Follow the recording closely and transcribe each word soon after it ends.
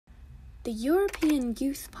The European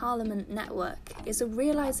Youth Parliament Network is a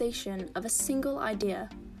realisation of a single idea,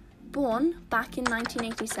 born back in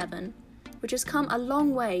 1987, which has come a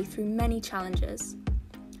long way through many challenges.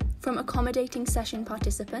 From accommodating session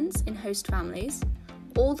participants in host families,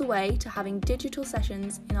 all the way to having digital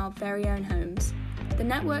sessions in our very own homes, the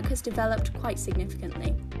network has developed quite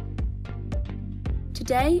significantly.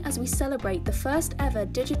 Today, as we celebrate the first ever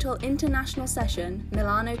digital international session,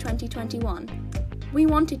 Milano 2021, we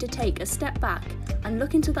wanted to take a step back and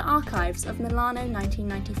look into the archives of Milano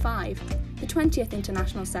 1995, the 20th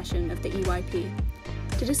international session of the EYP,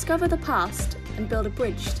 to discover the past and build a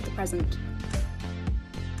bridge to the present.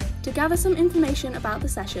 To gather some information about the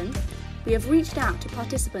session, we have reached out to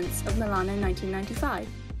participants of Milano 1995.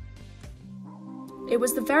 It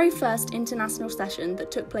was the very first international session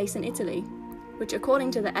that took place in Italy, which,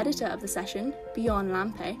 according to the editor of the session, Bjorn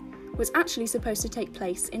Lampe, was actually supposed to take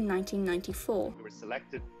place in 1994. We were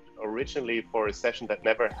selected originally for a session that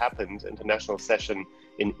never happened, international session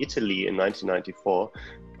in Italy in 1994,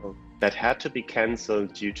 that had to be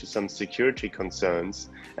cancelled due to some security concerns,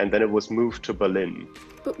 and then it was moved to Berlin.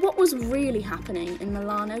 But what was really happening in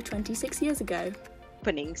Milano 26 years ago?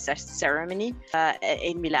 Opening ceremony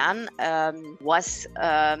in Milan was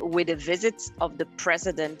with a visit of the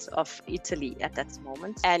president of Italy at that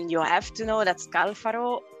moment. And you have to know that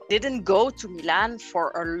Scalfaro didn't go to Milan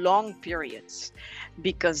for a long period,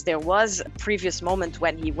 because there was a previous moment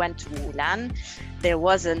when he went to Milan, there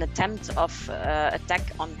was an attempt of attack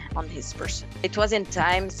on his person. It was in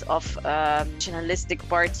times of nationalistic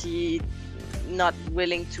party not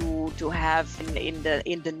willing to have in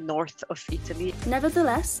the north of Italy.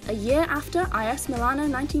 Nevertheless, a year after IS Milano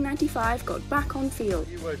 1995 got back on field,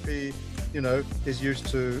 EYP, is used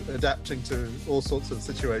to adapting to all sorts of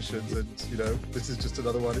situations, and this is just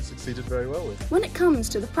another one it succeeded very well with. When it comes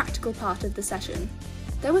to the practical part of the session,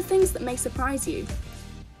 there were things that may surprise you.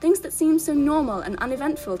 Things that seemed so normal and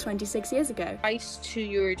uneventful 26 years ago. Right to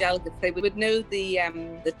your delegates, they would know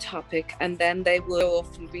the topic, and then they would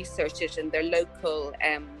often research it in their local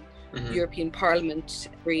European Parliament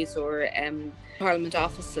or Parliament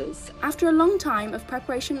offices. After a long time of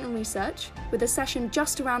preparation and research, with a session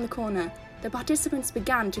just around the corner, the participants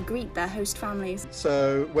began to greet their host families.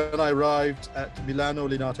 So when I arrived at Milano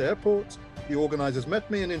Linate Airport, the organisers met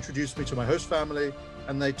me and introduced me to my host family,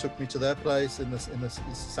 and they took me to their place in the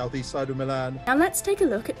southeast side of Milan. Now let's take a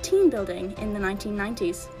look at team building in the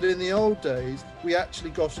 1990s. In the old days, we actually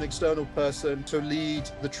got an external person to lead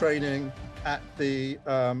the training at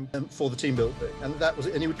for the team building,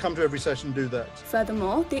 and he would come to every session and do that.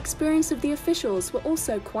 Furthermore, the experience of the officials were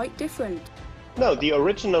also quite different. No, the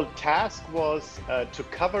original task was to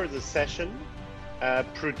cover the session,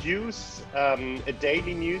 produce a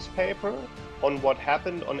daily newspaper on what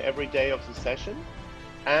happened on every day of the session.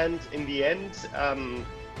 And in the end,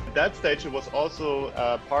 at that stage, it was also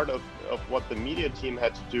part of what the media team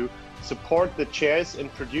had to do, support the chairs in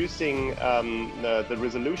producing the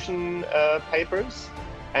resolution papers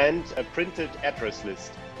and a printed address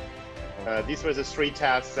list. These were the three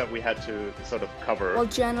tasks that we had to sort of cover. While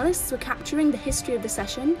journalists were capturing the history of the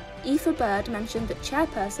session, Aoife Bird mentioned that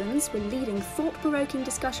chairpersons were leading thought-provoking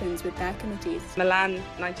discussions with their committees. Milan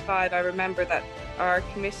 95, I remember that our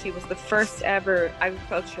committee was the first ever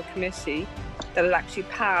agricultural committee that had actually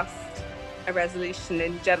passed a resolution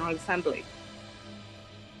in General Assembly.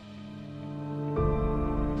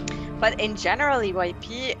 But in general,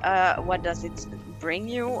 EYP, what does it bring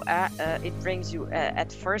you? It brings you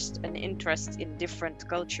at first an interest in different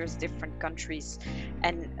cultures, different countries,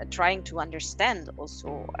 and trying to understand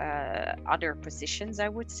also other positions, I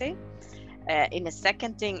would say. In a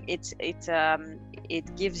second thing,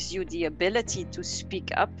 it gives you the ability to speak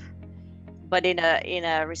up, but in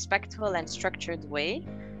a respectful and structured way.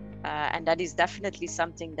 And that is definitely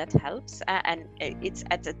something that helps, and it's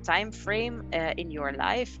at a time frame in your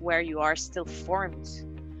life where you are still formed,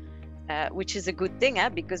 which is a good thing,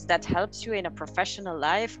 because that helps you in a professional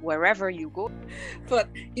life wherever you go. But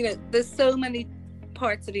there's so many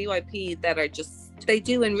parts of EYP that are they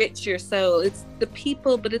do enrich your soul. It's the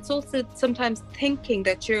people, but it's also sometimes thinking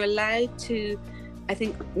that you're allowed to, I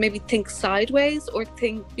think, maybe think sideways, or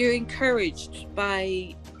think you're encouraged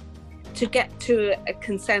to get to a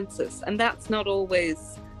consensus, and that's not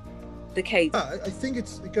always the case. I think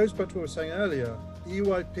it goes back to what I was saying earlier. The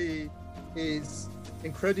EYP is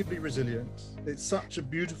incredibly resilient. It's such a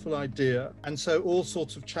beautiful idea, and so all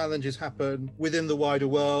sorts of challenges happen within the wider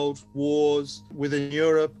world, wars within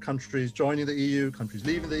Europe, countries joining the EU, countries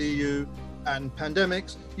leaving the EU, and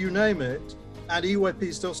pandemics, you name it. And EYP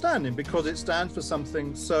is still standing because it stands for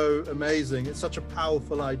something so amazing. It's such a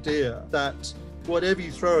powerful idea that whatever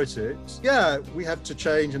you throw at it, yeah, we have to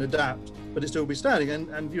change and adapt, but it still be standing.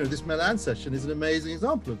 And you know, this Milan session is an amazing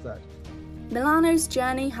example of that. Milano's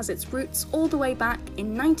journey has its roots all the way back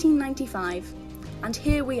in 1995, and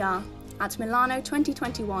here we are at Milano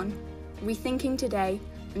 2021, rethinking today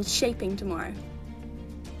and shaping tomorrow.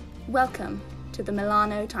 Welcome to the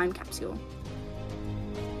Milano Time Capsule.